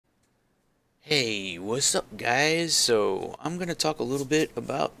Hey, what's up, guys? So, I'm gonna talk a little bit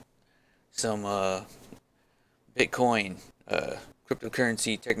about some Bitcoin,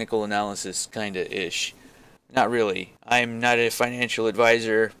 cryptocurrency technical analysis, kinda ish. Not really. I'm not a financial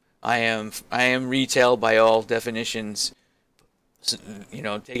advisor. I am retail by all definitions. So,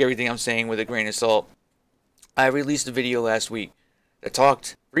 take everything I'm saying with a grain of salt. I released a video last week that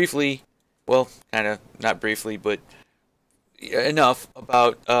talked briefly, well, kind of not briefly, but enough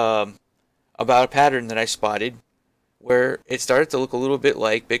about a pattern that I spotted where it started to look a little bit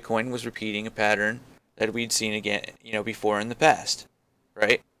like Bitcoin was repeating a pattern that we'd seen again, before in the past,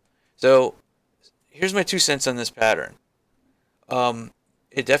 right? So here's my 2 cents on this pattern. Um,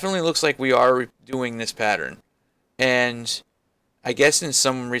 it definitely looks like we are doing this pattern, and I guess in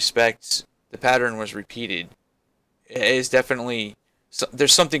some respects the pattern was repeated. It is definitely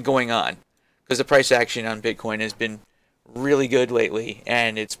there's something going on because the price action on Bitcoin has been really good lately,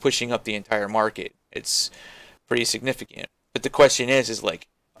 and it's pushing up the entire market. It's pretty significant. But the question is like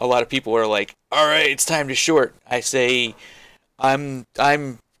a lot of people are like, all right, it's time to short. I say I'm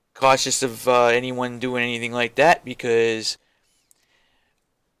cautious of anyone doing anything like that because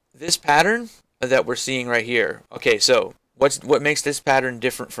this pattern that we're seeing right here. Okay, so what makes this pattern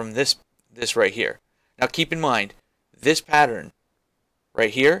different from this right here? Now keep in mind, this pattern right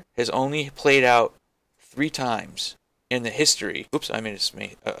here has only played out 3 times in the history. Oops, I made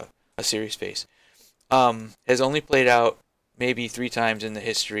a serious face. Has only played out maybe 3 times in the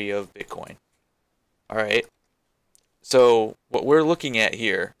history of Bitcoin. All right. So what we're looking at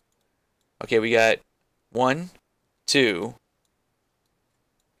here, okay, we got 1, 2,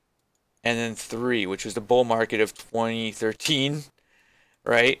 and then 3, which was the bull market of 2013,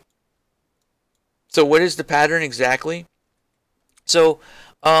 right? So what is the pattern exactly? So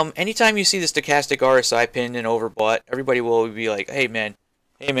anytime you see the stochastic RSI pinned and overbought, everybody will be like, hey man,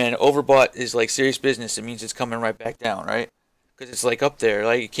 overbought is like serious business. It means it's coming right back down, right? Because it's like up there,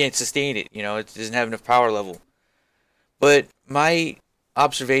 like it can't sustain it. It doesn't have enough power level. But my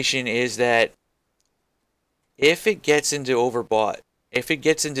observation is that if it gets into overbought, if it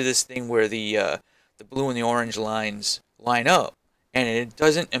gets into this thing where the blue and the orange lines line up, and it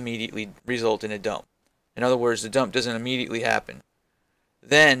doesn't immediately result in a dump. In other words, the dump doesn't immediately happen.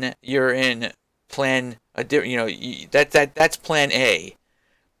 Then you're in plan a that's plan A.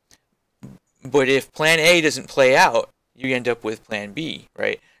 But if plan A doesn't play out, you end up with plan B,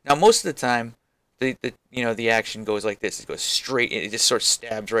 right? Now most of the time the action goes like this. It goes straight, it just sort of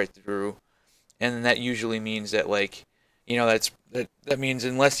stabs right through. And that usually means that that means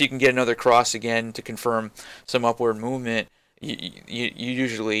unless you can get another cross again to confirm some upward movement, you're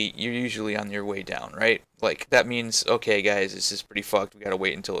usually on your way down, right? Like that means, okay, guys, this is pretty fucked. We gotta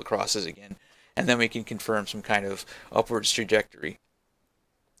wait until it crosses again, and then we can confirm some kind of upwards trajectory,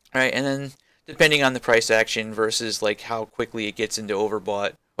 right? And then depending on the price action versus like how quickly it gets into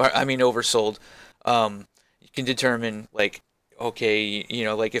overbought, or I mean oversold, you can determine like, okay,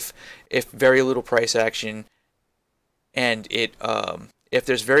 like if very little price action and if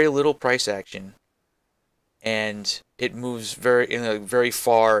there's very little price action and it moves very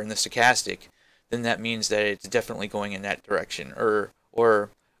far in the stochastic, then that means that it's definitely going in that direction, or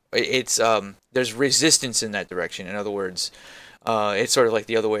it's there's resistance in that direction. In other words, it's sort of like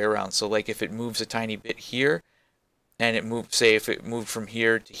the other way around. So like if it moves a tiny bit here, and it moved, say if it moved from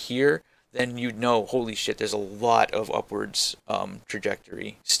here to here, then you'd know, holy shit, there's a lot of upwards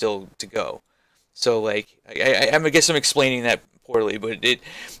trajectory still to go. So like I guess I'm explaining that poorly, but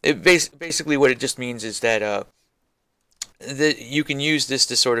basically what it just means is that you can use this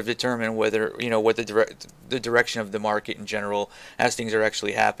to sort of determine whether what the direction of the market in general as things are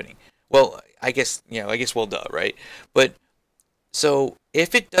actually happening. Well, I guess well, duh, right? But so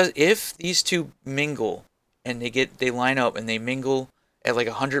if these two mingle and they line up and they mingle at like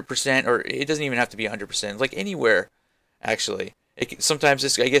 100%, or it doesn't even have to be 100%, like anywhere actually.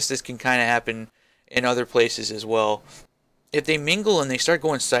 Sometimes I guess this can kind of happen in other places as well. If they mingle and they start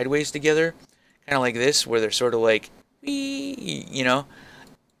going sideways together, kind of like this, where they're sort of like, and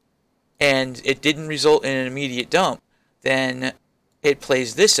it didn't result in an immediate dump, then it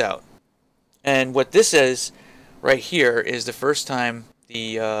plays this out. And what this is right here is the first time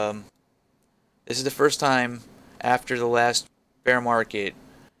this is the first time after the last bear market.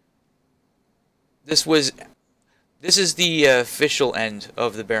 This was this is the official end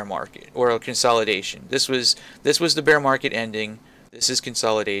of the bear market or a consolidation. This was the bear market ending. This is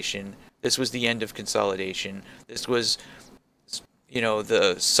consolidation. This was the end of consolidation. This was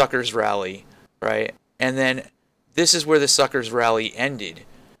the suckers rally, right? And then this is where the suckers rally ended,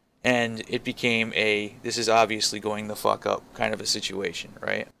 and it became a this is obviously going the fuck up kind of a situation,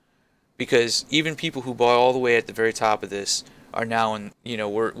 right? because even people who bought all the way at the very top of this are now in,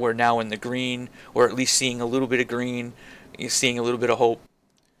 we're now in the green, or at least seeing a little bit of green, seeing a little bit of hope.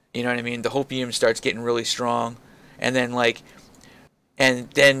 You know what I mean? The hopium starts getting really strong, and then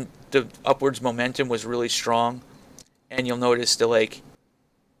the upwards momentum was really strong, and you'll notice that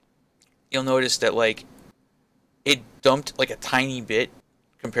it dumped like a tiny bit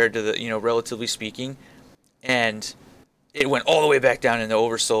compared to the, relatively speaking, and it went all the way back down into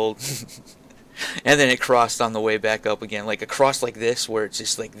oversold. And then it crossed on the way back up again. Like a cross like this, where it's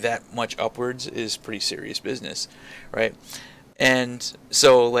just like that much upwards, is pretty serious business, right? And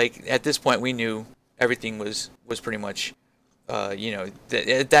so, like, at this point, we knew everything was pretty much,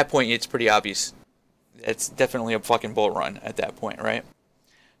 at that point, it's pretty obvious. It's definitely a fucking bull run at that point, right?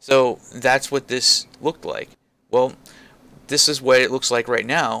 So that's what this looked like. Well, this is what it looks like right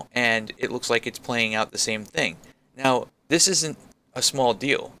now, and it looks like it's playing out the same thing. Now, this isn't a small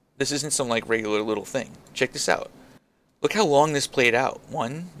deal. This isn't some like regular little thing. Check this out. Look how long this played out.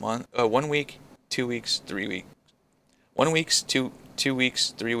 1 month, 1 week, 2 weeks, 3 weeks. 1 week, 2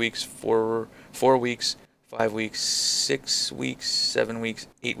 weeks, 3 weeks, 4 weeks, 5 weeks, 6 weeks, 7 weeks,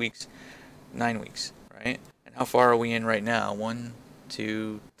 8 weeks, 9 weeks, right? And how far are we in right now? 1,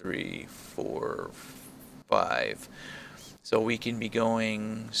 2, 3, 4, 5. So we can be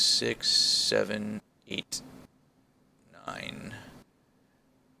going 6, 7, 8, 9.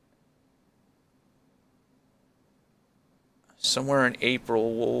 Somewhere in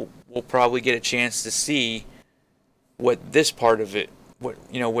April, we'll probably get a chance to see what this part of it,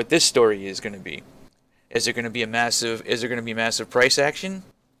 what this story is going to be. Is there going to be massive price action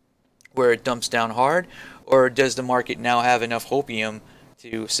where it dumps down hard, or does the market now have enough hopium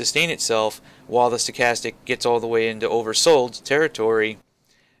to sustain itself while the stochastic gets all the way into oversold territory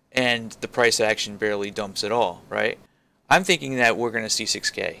and the price action barely dumps at all, right? I'm thinking that we're going to see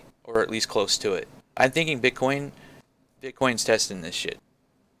 6K, or at least close to it. I'm thinking Bitcoin's testing this shit.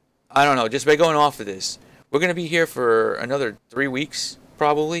 I don't know, just by going off of this, we're going to be here for another 3 weeks,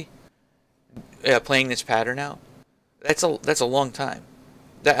 probably, playing this pattern out. That's a long time.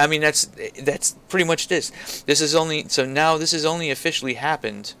 That's pretty much this. This has only officially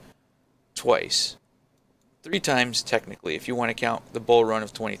happened twice. 3 times, technically, if you want to count the bull run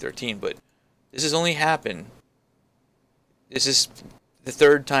of 2013, but this has only happened. This is the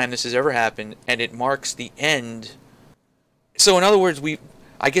 3rd time this has ever happened, and it marks the end. So in other words,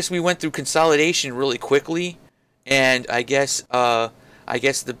 I guess we went through consolidation really quickly, and I guess the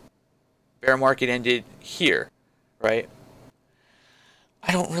bear market ended here, right?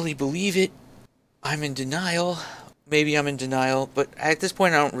 I don't really believe it. I'm in denial. Maybe I'm in denial, but at this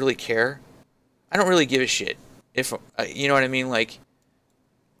point, I don't really care. I don't really give a shit. If you know what I mean, like,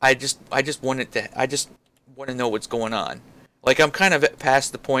 I just want to know what's going on. Like, I'm kind of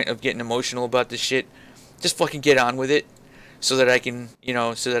past the point of getting emotional about this shit. Just fucking get on with it. So that I can,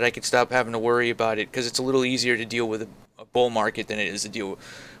 stop having to worry about it, because it's a little easier to deal with a bull market than it is to deal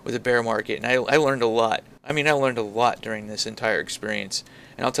with a bear market. And I learned a lot. I learned a lot during this entire experience.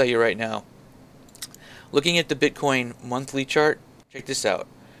 And I'll tell you right now, looking at the Bitcoin monthly chart, check this out.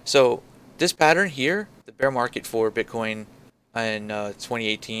 So this pattern here, the bear market for Bitcoin in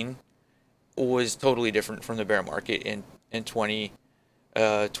 2018, was totally different from the bear market in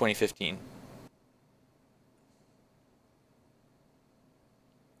 2015.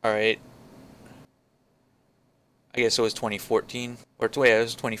 Alright, I guess it was 2014, or it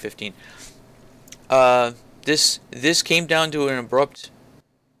was 2015. This came down to an abrupt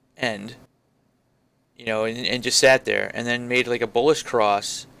end, and just sat there, and then made like a bullish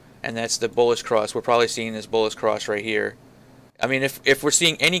cross, and that's the bullish cross. We're probably seeing this bullish cross right here. If we're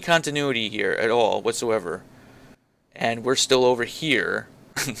seeing any continuity here at all whatsoever, and we're still over here,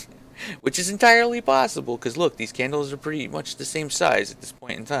 which is entirely possible, because look, these candles are pretty much the same size at this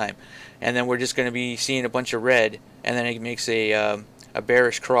point in time, and then we're just going to be seeing a bunch of red, and then it makes a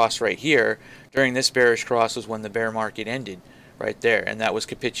bearish cross right here. During this bearish cross was when the bear market ended, right there, and that was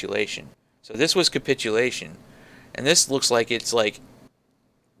capitulation. So this was capitulation, and this looks like it's like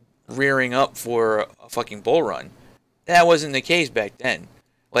rearing up for a fucking bull run. That wasn't the case back then.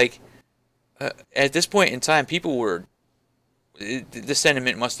 Like, at this point in time, the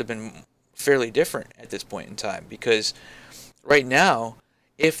sentiment must have been fairly different at this point in time, because right now,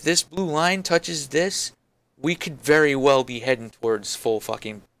 if this blue line touches this, we could very well be heading towards full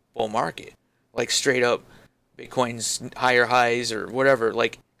fucking bull market, like straight up Bitcoin's higher highs or whatever,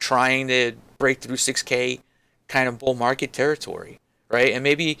 like trying to break through 6K kind of bull market territory, right? And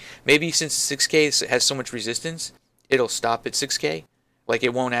maybe since 6K has so much resistance, it'll stop at 6K. Like,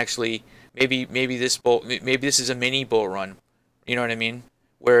 it won't actually. Maybe this is a mini bull run. You know what I mean?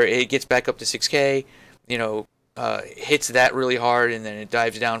 where it gets back up to 6K, you know, hits that really hard, and then it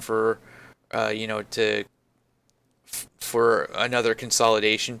dives down for, you know, for another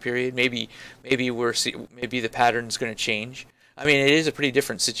consolidation period. Maybe maybe the pattern's going to change. I mean, it is a pretty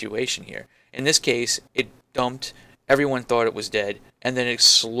different situation here. In this case, it dumped. Everyone thought it was dead, and then it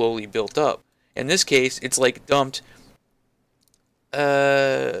slowly built up. In this case, it's like dumped.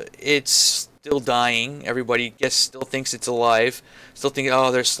 It's still dying. Everybody still thinks it's alive. Still thinking,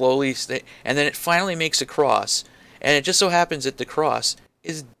 oh, they're slowly, and then it finally makes a cross, and it just so happens that the cross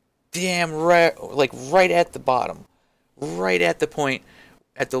is damn right, like right at the bottom, right at the point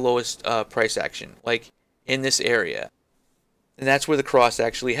at the lowest price action, like in this area, and that's where the cross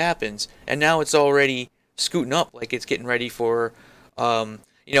actually happens. And now it's already scooting up, like it's getting ready for,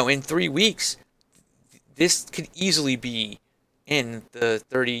 you know, in 3 weeks, this could easily be in the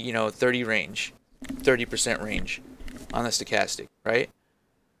 30 range, 30% range on the stochastic, right?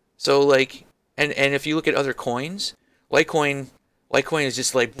 So like, and if you look at other coins, Litecoin is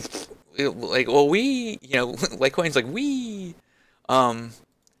just like well, we, you know, Litecoin's like we,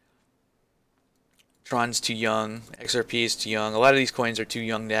 Tron's too young, XRP is too young. A lot of these coins are too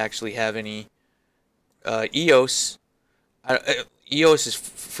young to actually have any. EOS, EOS is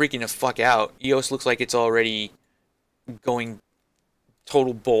freaking the fuck out. EOS looks like it's already going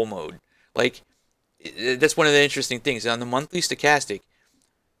total bull mode. Like, that's one of the interesting things. On the monthly stochastic,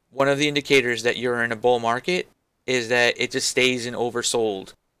 one of the indicators that you're in a bull market is that it just stays in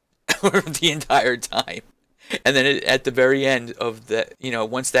oversold the entire time. And then at the very end of the, you know,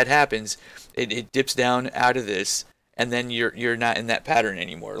 once that happens, it dips down out of this, and then you're not in that pattern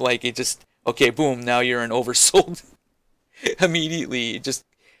anymore. Like, it just, okay, boom, now you're in oversold immediately. It just,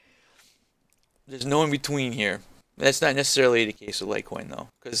 there's no in between here. That's not necessarily the case with Litecoin, though,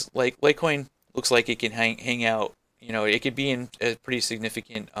 because like Litecoin looks like it can hang out. You know, it could be in a pretty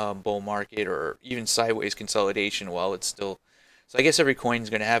significant bull market or even sideways consolidation while it's still. So I guess every coin is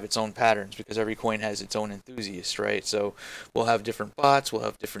going to have its own patterns because every coin has its own enthusiasts, right? So we'll have different bots, we'll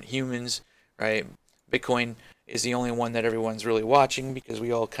have different humans, right? Bitcoin is the only one that everyone's really watching because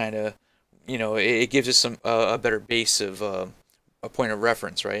we all kind of, you know, it gives us some a better base of a point of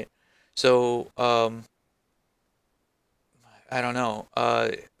reference, right? So I don't know.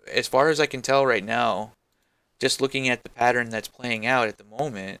 As far as I can tell right now, just looking at the pattern that's playing out at the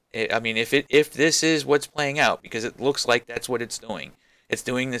moment, I mean, if this is what's playing out, because it looks like that's what it's doing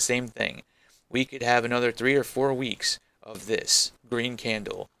the same thing. We could have another 3 or 4 weeks of this green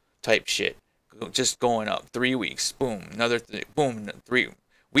candle type shit, just going up. 3 weeks, boom, another boom, 3.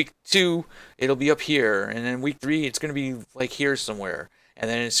 Week 2, it'll be up here, and then week 3, it's gonna be like here somewhere, and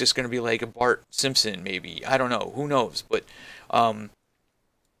then it's just gonna be like a Bart Simpson, maybe. I don't know. Who knows? But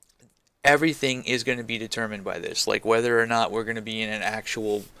everything is going to be determined by this, like whether or not we're going to be in an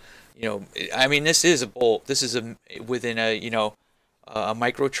actual, you know, I mean, this is a bull, this is a, within a, you know, a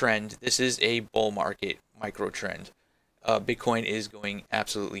micro trend. This is a bull market micro trend. Bitcoin is going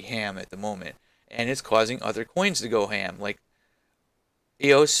absolutely ham at the moment, and it's causing other coins to go ham, like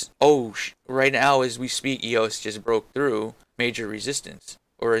EOS. Oh, right now as we speak, EOS just broke through major resistance,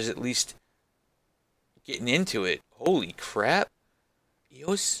 or is at least getting into it. Holy crap.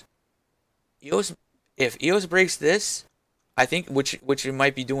 EOS, if EOS breaks this, I think, which it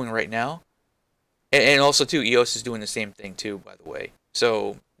might be doing right now, and also too, EOS is doing the same thing too, by the way.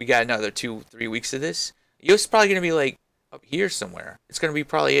 So we got another 2-3 weeks of this. EOS is probably gonna be like up here somewhere. It's gonna be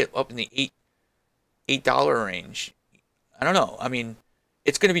probably up in the $8 range. I don't know. I mean,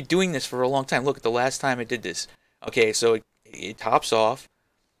 it's gonna be doing this for a long time. Look at the last time it did this. Okay, so it tops off,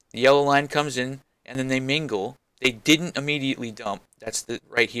 the yellow line comes in, and then they mingle. They didn't immediately dump. That's the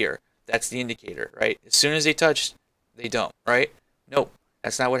right here. That's the indicator, right? As soon as they touch, they dump, right? Nope,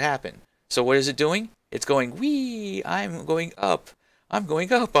 that's not what happened. So what is it doing? It's going, wee, I'm going up. I'm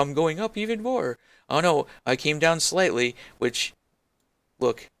going up. I'm going up even more. Oh no, I came down slightly, which,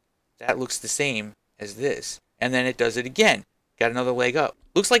 look, that looks the same as this. And then it does it again. Got another leg up.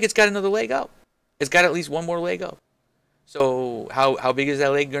 Looks like it's got another leg up. It's got at least one more leg up. So how big is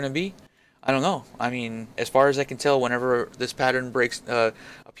that leg going to be? I don't know. I mean, as far as I can tell, whenever this pattern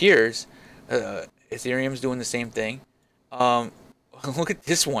appears, Ethereum's doing the same thing. Look at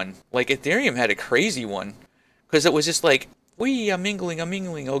this one. Like, Ethereum had a crazy one, because it was just like, wee, I'm mingling, I'm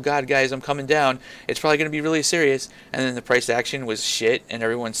mingling. Oh God, guys, I'm coming down. It's probably going to be really serious. And then the price action was shit, and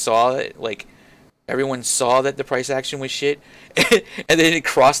everyone saw it. Like, everyone saw that the price action was shit, and then it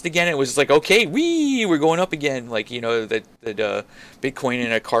crossed again. It was like, okay, wee, we're going up again. Like, you know, that Bitcoin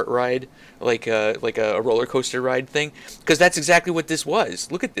in a cart ride, like a roller coaster ride thing, because that's exactly what this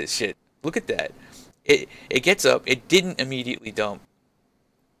was. Look at this shit. Look at that. It gets up. It didn't immediately dump.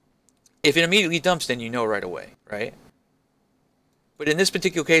 If it immediately dumps, then you know right away, right? But in this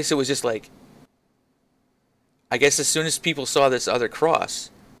particular case, it was just like, I guess as soon as people saw this other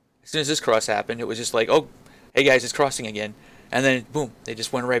cross, as soon as this cross happened, it was just like, oh, hey guys, it's crossing again, and then boom, they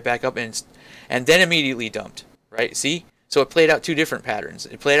just went right back up and then immediately dumped, right? See? So it played out two different patterns.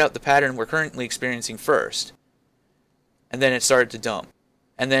 It played out the pattern we're currently experiencing first, and then it started to dump.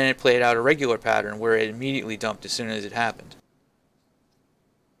 And then it played out a regular pattern where it immediately dumped as soon as it happened.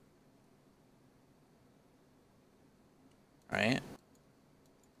 Right?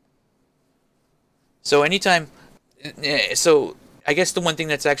 So anytime, so I guess the one thing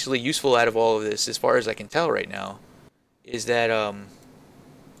that's actually useful out of all of this, as far as I can tell right now, is that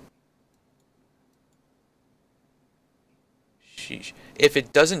sheesh, if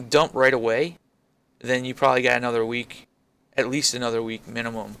it doesn't dump right away, then you probably got another week, at least another week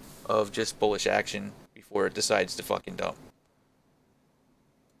minimum of just bullish action before it decides to fucking dump.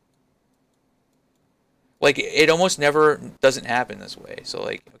 Like it almost never doesn't happen this way. So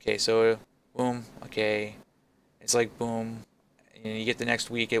like, okay, so boom, okay, it's like boom, and you get the next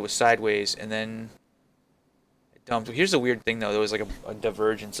week it was sideways, and then it dumped. Here's the weird thing though, there was like a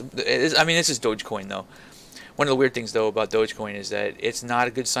divergence. I mean, this is Dogecoin though. One of the weird things though about Dogecoin is that it's not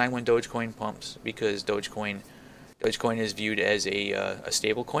a good sign when Dogecoin pumps because Dogecoin is viewed as a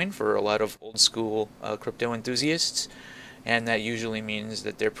stable coin for a lot of old school crypto enthusiasts, and that usually means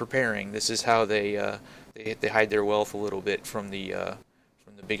that they're preparing. This is how they hide their wealth a little bit from the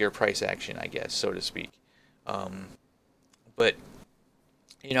bigger price action, I guess, so to speak. But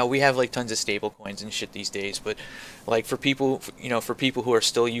you know, we have like tons of stable coins and shit these days, but like for people, you know, for people who are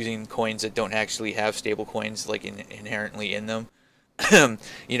still using coins that don't actually have stable coins like inherently in them,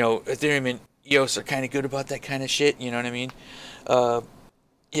 you know, Ethereum and EOS are kind of good about that kind of shit. You know what I mean? Uh,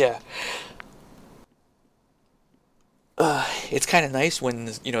 yeah. It's kind of nice when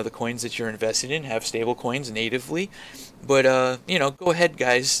you know the coins that you're invested in have stable coins natively, but you know, go ahead,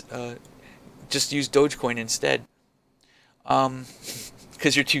 guys. Just use Dogecoin instead. Um,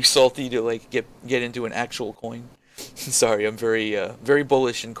 because you're too salty to like get into an actual coin. Sorry, I'm very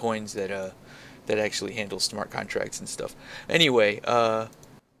bullish in coins that actually handle smart contracts and stuff. Anyway, I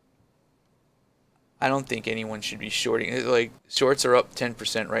don't think anyone should be shorting. Like shorts are up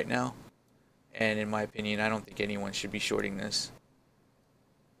 10% right now, and in my opinion, I don't think anyone should be shorting this.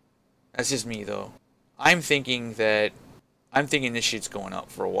 That's just me though. I'm thinking that I'm thinking this shit's going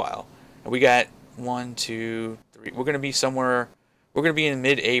up for a while. And we got one, two, three. We're gonna be somewhere. We're gonna be in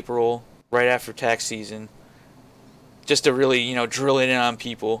mid-April, right after tax season, just to really, you know, drill it in on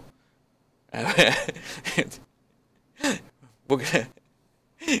people. We're gonna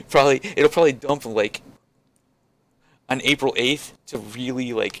probably it'll probably dump like on April 8th to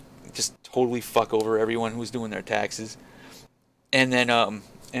really like just totally fuck over everyone who's doing their taxes. And then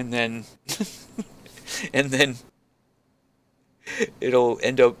and then and then it'll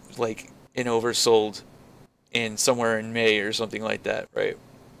end up like in oversold in somewhere in May or something like that, right?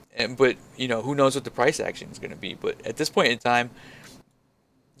 And but you know, who knows what the price action is going to be, but at this point in time,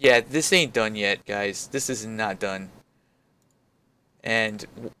 yeah, this ain't done yet, guys. This is not done. And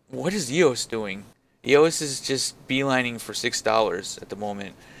what is EOS doing? EOS is just beelining for $6 at the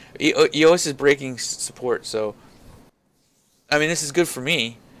moment. EOS is breaking support, so I mean this is good for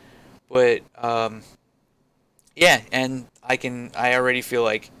me, but yeah, and I already feel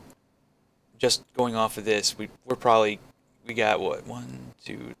like just going off of this, we got what, 1,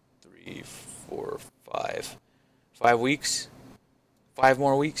 2, 3, 4, 5 weeks, 5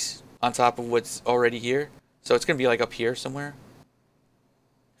 more weeks on top of what's already here. So it's gonna be like up here somewhere.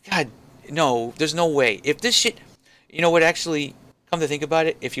 God, no, there's no way. If this shit, you know what? Actually, come to think about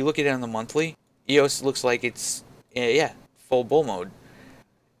it, if you look at it on the monthly, EOS looks like it's yeah, full bull mode.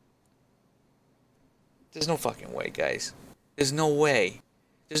 There's no fucking way, guys. There's no way.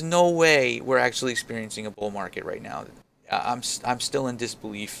 There's no way we're actually experiencing a bull market right now. I'm still in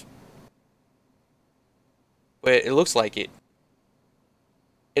disbelief, but it looks like it.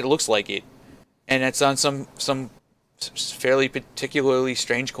 It looks like it, and it's on some fairly particularly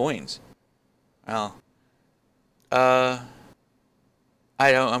strange coins. Well, uh,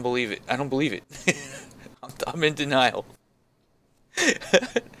 I don't believe it. I don't believe it. I'm in denial.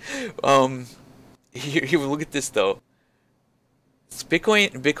 um, here, look at this though.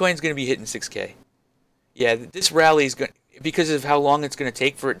 Bitcoin's gonna be hitting 6K. Yeah, this rally is going because of how long it's gonna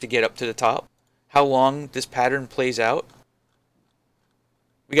take for it to get up to the top. How long this pattern plays out.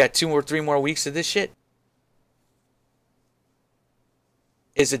 We got 2 or 3 more weeks of this shit.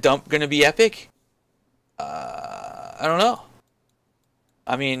 Is the dump gonna be epic? I don't know.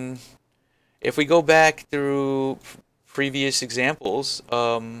 I mean, if we go back through previous examples,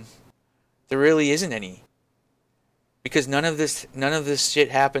 There really isn't any. Because none of this shit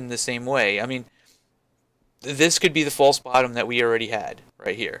happened the same way. I mean, this could be the false bottom that we already had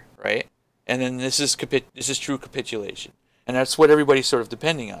right here, right? And then this is true capitulation. And that's what everybody's sort of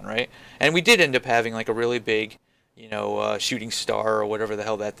depending on, right? And we did end up having like a really big, shooting star or whatever the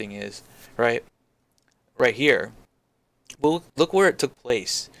hell that thing is, right? Right here. Well, look where it took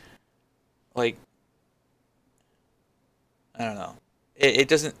place. Like, I don't know. It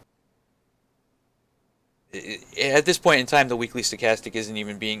doesn't. At this point in time, the weekly stochastic isn't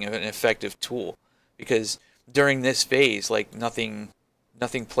even being an effective tool because during this phase, like nothing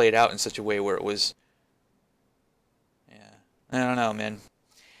played out in such a way where it was. Yeah, I don't know, man.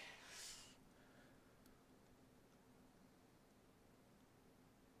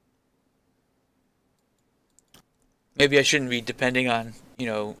 Maybe I shouldn't be depending on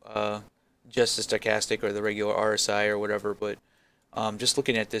just the stochastic or the regular RSI or whatever, but just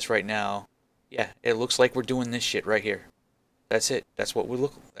looking at this right now, yeah, it looks like we're doing this shit right here. That's it. That's what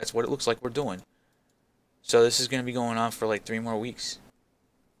it looks like we're doing. So this is gonna be going on for like 3 more weeks.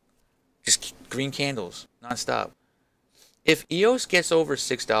 Just green candles, nonstop. If EOS gets over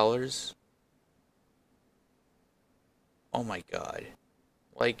 $6, oh my god.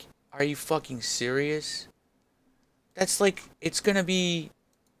 Like, are you fucking serious? That's like, it's gonna be.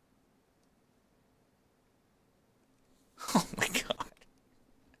 Oh my god.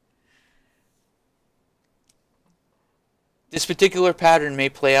 This particular pattern may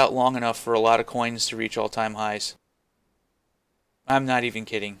play out long enough for a lot of coins to reach all-time highs. I'm not even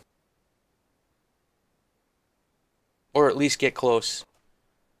kidding. Or at least get close.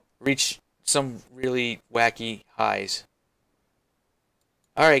 Reach some really wacky highs.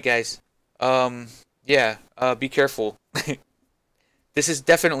 Alright, guys. Yeah, be careful. This is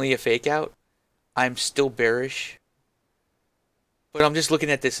definitely a fake out. I'm still bearish. But I'm just looking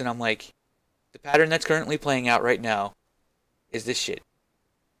at this and I'm like, the pattern that's currently playing out right now is this shit.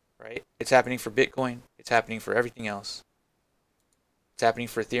 Right? It's happening for Bitcoin. It's happening for everything else. It's happening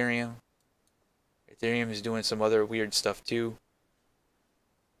for Ethereum. Ethereum is doing some other weird stuff too.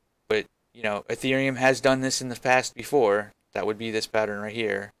 But, Ethereum has done this in the past before. That would be this pattern right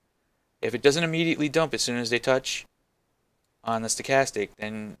here. If it doesn't immediately dump as soon as they touch on the stochastic,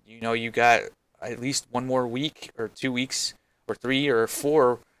 then you got at least 1 more week or 2 weeks or 3 or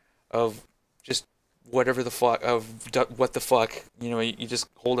 4 of just whatever the fuck what the fuck. You just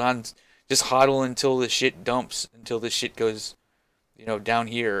hold on, just hodl until the shit dumps, until the shit goes, down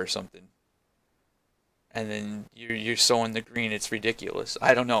here or something. And then you're sowing the green. It's ridiculous.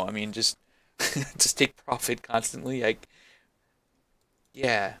 I don't know. I mean, just just take profit constantly.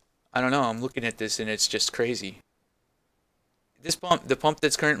 Yeah, I don't know. I'm looking at this and it's just crazy. The pump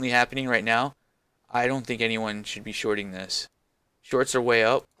that's currently happening right now, I don't think anyone should be shorting this. Shorts are way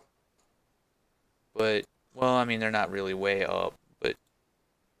up, but well, I mean they're not really way up, but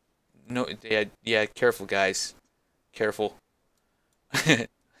no, yeah, careful guys, careful. A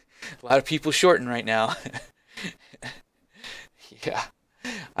lot of people shorting right now. Yeah,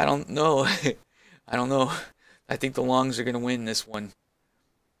 I don't know. I don't know. I think the longs are gonna win this one.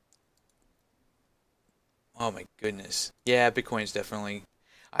 Oh my goodness. Yeah, Bitcoin's definitely.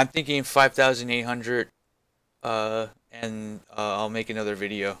 I'm thinking 5,800 and I'll make another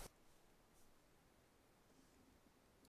video.